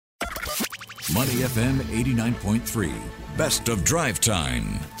Money FM 89.3. Best of drive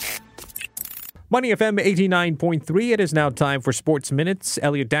time. Money FM 89.3. It is now time for Sports Minutes.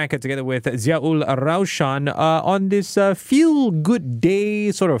 Elliot Danker together with Ziaul Raushan on this feel-good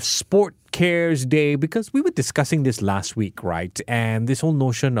day, sort of sport cares day, because we were discussing this last week, right? And this whole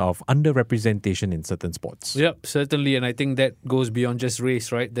notion of underrepresentation in certain sports. Yep, certainly. And I think that goes beyond just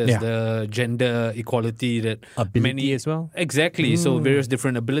race, right? There's the gender equality that ability as well. Exactly. So various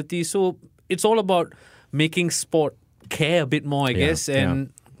different abilities. So it's all about making sport care a bit more, I guess.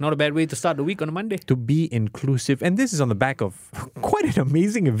 And not a bad way to start the week on a Monday. To be inclusive. And this is on the back of quite an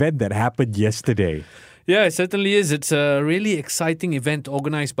amazing event that happened yesterday. Yeah, it certainly is. It's a really exciting event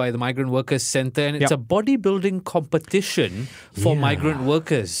organized by the Migrant Workers Centre, and it's a bodybuilding competition for migrant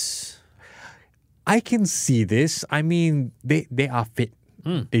workers. I can see this. I mean, they are fit.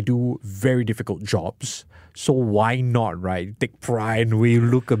 They do very difficult jobs. So why not, right? Take pride, we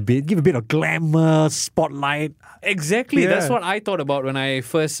look a bit, give a bit of glamour, spotlight. Exactly. That's what I thought about when I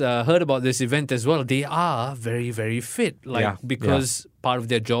first heard about this event as well. They are very, very fit. Because part of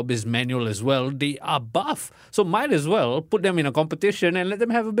their job is manual as well. They are buff. So might as well put them in a competition and let them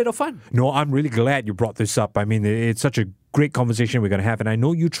have a bit of fun. No, I'm really glad you brought this up. I mean, it's such a great conversation we're going to have. And I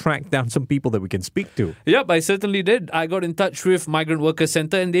know you tracked down some people that we can speak to. Yep, I certainly did. I got in touch with Migrant Workers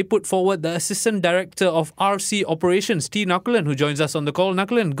Centre and they put forward the Assistant Director of RC Operations, T. Nakulan, who joins us on the call.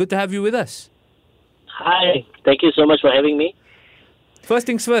 Nakulan, good to have you with us. Hi, thank you so much for having me. First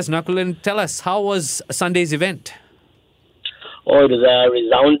things first, Nakulan, tell us, how was Sunday's event? Oh, it was a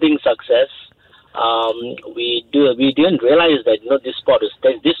resounding success. We didn't realize that this sport is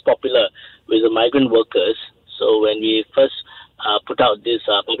this popular with the migrant workers. So when we first put out this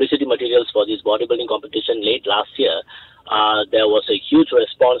publicity materials for this bodybuilding competition late last year, there was a huge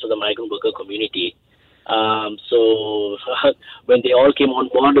response from the migrant worker community. So when they all came on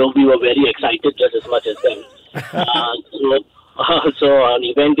board, we were very excited just as much as them. So on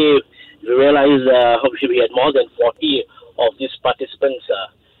event day, we realized we had more than 40 of these participants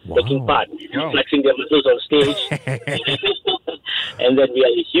taking part, flexing their muscles on stage. And then we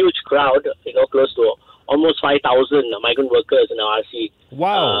had a huge crowd, close to almost 5,000 migrant workers in our RC.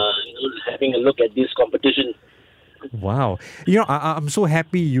 Wow. Having a look at this competition. Wow. I'm so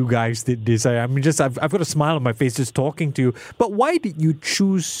happy you guys did this. I've got a smile on my face just talking to you. But why did you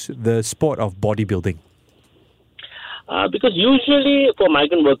choose the sport of bodybuilding? Because usually for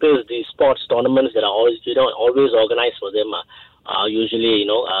migrant workers, the sports tournaments that are always organized for them are usually,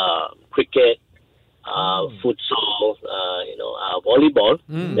 cricket, futsal, volleyball.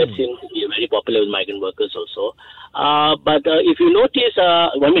 That seems to be very popular with migrant workers also. But if you notice,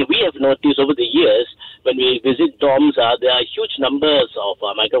 we have noticed over the years when we visit dorms, there are huge numbers of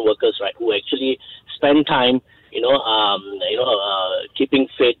migrant workers, right, who actually spend time, keeping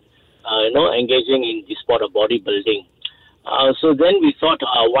fit, engaging in the sport of bodybuilding. So then we thought,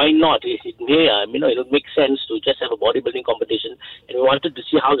 why not? It'll make sense to just have a bodybuilding competition, and we wanted to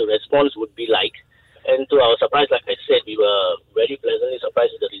see how the response would be like. And to our surprise, like I said, we were very pleasantly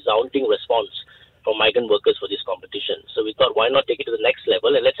surprised with the resounding response from migrant workers for this competition. So we thought, why not take it to the next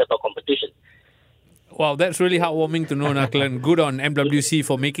level and let's have a competition. Wow, that's really heartwarming to know, Nakulan. Good on MWC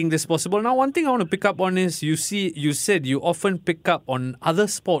for making this possible. Now, one thing I want to pick up on is you said you often pick up on other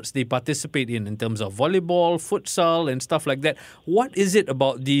sports they participate in terms of volleyball, futsal, and stuff like that. What is it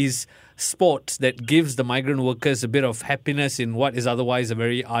about these sports that gives the migrant workers a bit of happiness in what is otherwise a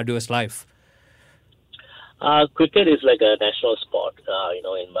very arduous life? Cricket is like a national sport,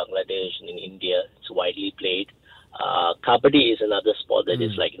 in Bangladesh and in India. It's widely played. Kabaddi is another sport that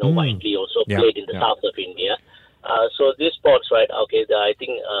is widely also played in the south of India. So these sports, right? Okay, I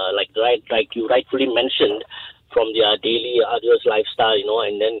think like you rightfully mentioned, from their daily arduous lifestyle,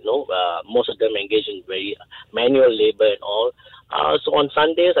 and then most of them engage in very manual labor and all. So on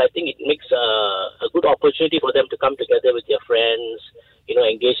Sundays, I think it makes a good opportunity for them to come together with their friends,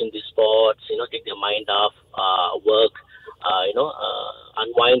 engage in these sports, take their mind off work,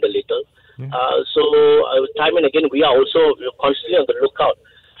 unwind a little. So time and again, we are also constantly on the lookout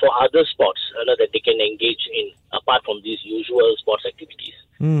for other sports that they can engage in apart from these usual sports activities.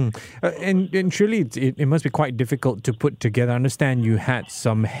 And surely it must be quite difficult to put together. I understand you had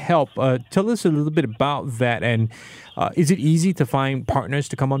some help. Tell us a little bit about that. And is it easy to find partners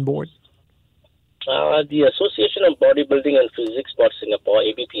to come on board? The Association of Bodybuilding and Physique Sports Singapore,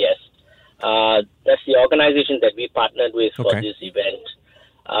 ABPS, that's the organization that we partnered with for this event.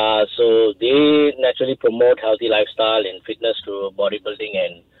 So they naturally promote healthy lifestyle and fitness through bodybuilding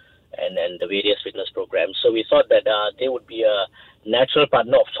and the various fitness programs. So we thought that they would be a natural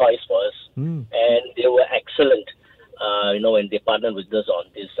partner of choice for us. And they were excellent, when they partnered with us on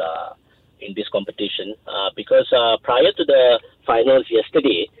this, in this competition because prior to the finals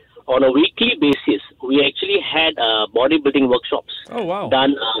yesterday, on a weekly basis, we actually had bodybuilding workshops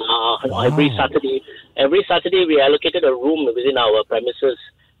done every Saturday. Every Saturday, we allocated a room within our premises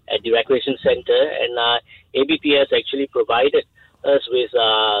at the recreation center, and ABPS actually provided us with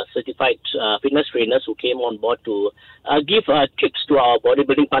certified fitness trainers who came on board to give tips to our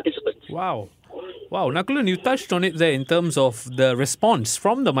bodybuilding participants. Wow, Nakulan, you touched on it there in terms of the response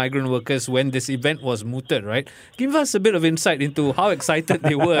from the migrant workers when this event was mooted, right? Give us a bit of insight into how excited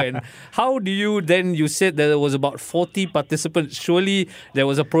they were and how do you said that there was about 40 participants. Surely there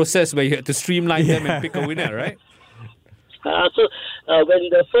was a process where you had to streamline them and pick a winner, right? So when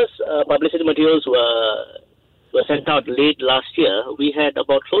the first publicity materials were sent out late last year, we had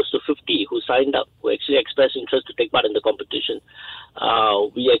about close to 50 who signed up, who actually expressed interest to take part in the competition.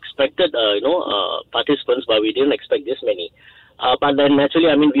 We expected, participants, but we didn't expect this many. But then naturally,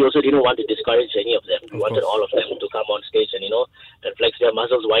 we also didn't want to discourage any of them. We wanted all of them to come on stage and, and flex their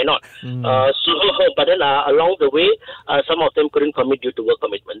muscles. Why not? But then along the way, some of them couldn't commit due to work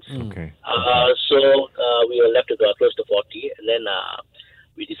commitments. Okay. So we were left with close to 40. And then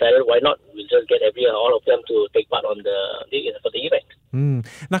we decided, why not? We'll just get all of them to take part on for the event.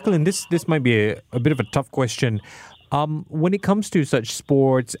 Nakulan, this might be a bit of a tough question. When it comes to such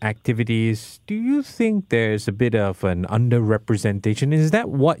sports activities, do you think there's a bit of an underrepresentation? Is that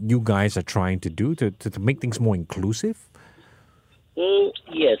what you guys are trying to do to make things more inclusive?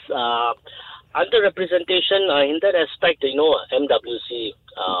 Yes. Underrepresentation in that aspect, MWC,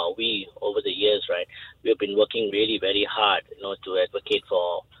 we over the years, right, we have been working really very hard, to advocate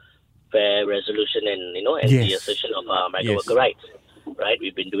for fair resolution and the assertion of migrant worker rights, right?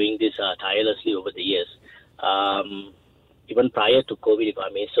 We've been doing this tirelessly over the years. Even prior to COVID, if I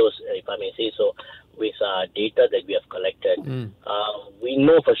may say so, with data that we have collected, we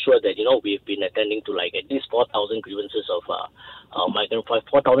know for sure that we've been attending to like at least 4,000 grievances of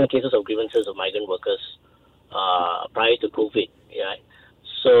 4,000 cases of grievances of migrant workers prior to COVID. Yeah.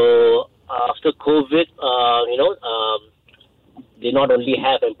 So after COVID, they not only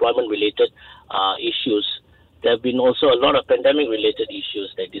have employment-related issues, there have been also a lot of pandemic-related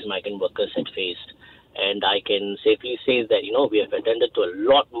issues that these migrant workers had faced. And I can safely say that, we have attended to a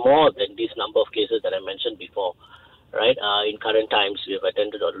lot more than this number of cases that I mentioned before, right? In current times, we have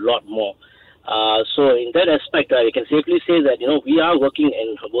attended a lot more. So in that aspect, I can safely say that, we are working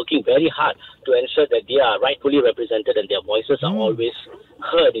very hard to ensure that they are rightfully represented and their voices are always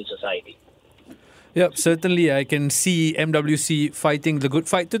heard in society. Yep, certainly I can see MWC fighting the good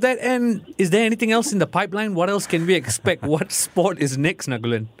fight to that. And is there anything else in the pipeline? What else can we expect? What sport is next,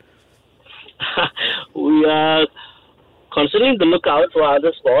 Nakulan? We are constantly on the lookout for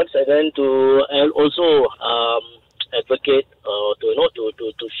other sports, and then to also advocate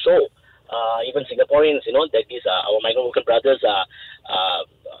to show even Singaporeans, that these our migrant worker brothers are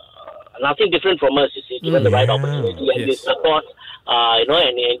nothing different from us. You see, given the right opportunity and this support, and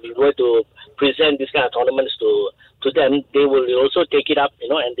we were to present this kind of tournaments to them, they will also take it up,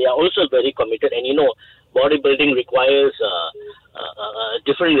 and they are also very committed. And bodybuilding requires a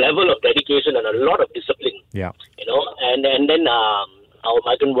different level of dedication and a lot of discipline. Yeah. And then our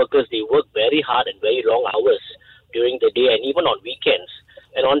migrant workers, they work very hard and very long hours during the day and even on weekends.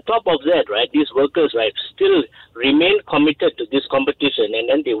 And on top of that, right, these workers, right, still remain committed to this competition, and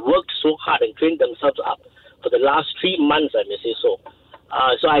then they worked so hard and trained themselves up for the last 3 months, I may say so.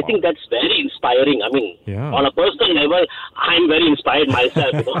 So I think that's very inspiring. On a personal level, I'm very inspired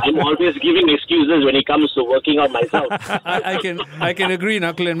myself. I'm always giving excuses when it comes to working on myself. I can agree,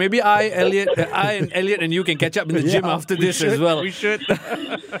 Nakulan. Maybe I and Elliot and you can catch up in the gym after this as well. We should.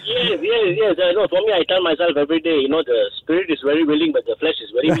 Yes. I know. For me, I tell myself every day, the spirit is very willing, but the flesh is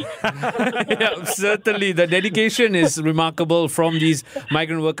very weak. Yeah, certainly. The dedication is remarkable from these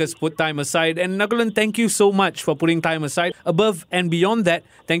migrant workers. Put time aside. And Nakulan, thank you so much for putting time aside. Above and beyond that,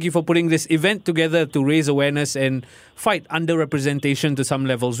 thank you for putting this event together to raise awareness and fight underrepresentation to some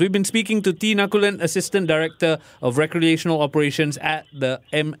levels. We've been speaking to T. Nakulan, Assistant Director of Recreational Operations at the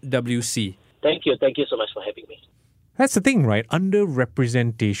MWC. Thank you so much for having me. That's the thing, right?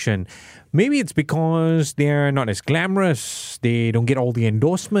 Underrepresentation. Maybe it's because they're not as glamorous. They don't get all the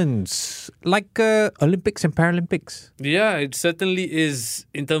endorsements like Olympics and Paralympics. Yeah, it certainly is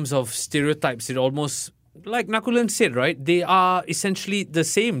in terms of stereotypes. It almost, like Nakulan said, right? They are essentially the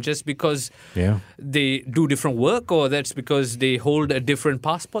same just because they do different work, or that's because they hold a different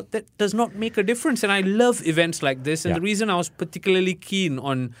passport. That does not make a difference. And I love events like this. And the reason I was particularly keen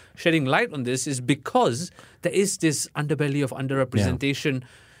on shedding light on this is because there is this underbelly of underrepresentation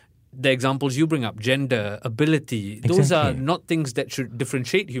the examples you bring up, gender, ability, those are Exactly. not things that should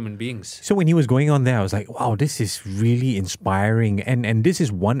differentiate human beings. So when he was going on there, I was like, wow, this is really inspiring. And this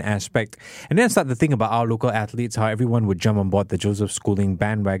is one aspect. And then I started to think about our local athletes, how everyone would jump on board the Joseph Schooling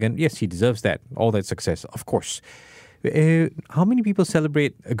bandwagon. Yes, he deserves that, all that success, of course. How many people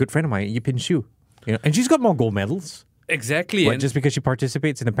celebrate a good friend of mine, Yipin Shu? And she's got more gold medals. Exactly. But and- just because she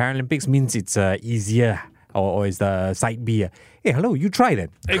participates in the Paralympics means it's easier. Or is the side B? Hey, hello, you try then.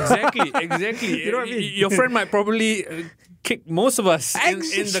 Exactly. You know what I mean? Your friend might probably kick most of us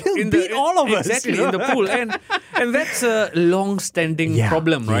She'll beat all of us, exactly you know? in the pool, and that's a long-standing Yeah,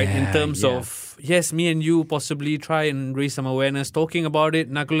 problem, right? In yeah, terms yeah. of yes, me and you possibly try and raise some awareness, talking about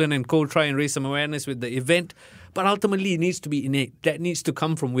it. Nakulan and Co try and raise some awareness with the event, but ultimately it needs to be innate. That needs to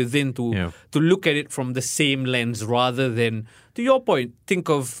come from within to look at it from the same lens rather than, to your point, think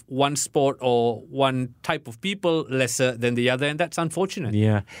of one sport or one type of people lesser than the other, and that's unfortunate.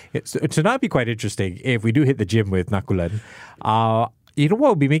 Yeah. So now it'd be quite interesting if we do hit the gym with Nakulan. You know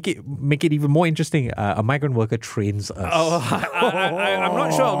what would make it even more interesting? A migrant worker trains us. I'm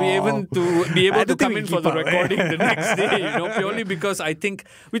not sure I'll be able I to don't come think in we for keep the up. recording the next day, purely because I think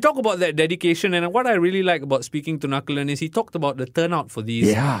we talk about that dedication, and what I really like about speaking to Nakulan is he talked about the turnout for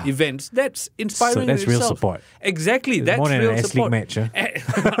these events. That's inspiring. So that's in real itself. support. Exactly, It's that's more than real an S-League support. match, huh?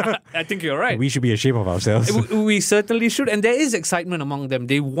 I think you're right. We should be ashamed of ourselves. We certainly should, and there is excitement among them.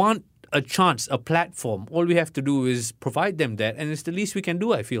 They want a chance, a platform. All we have to do is provide them that, and it's the least we can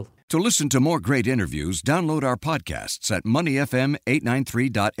do, I feel. To listen to more great interviews, download our podcasts at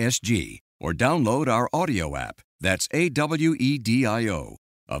moneyfm893.sg or download our audio app. That's AWEDIO.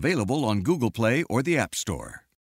 Available on Google Play or the App Store.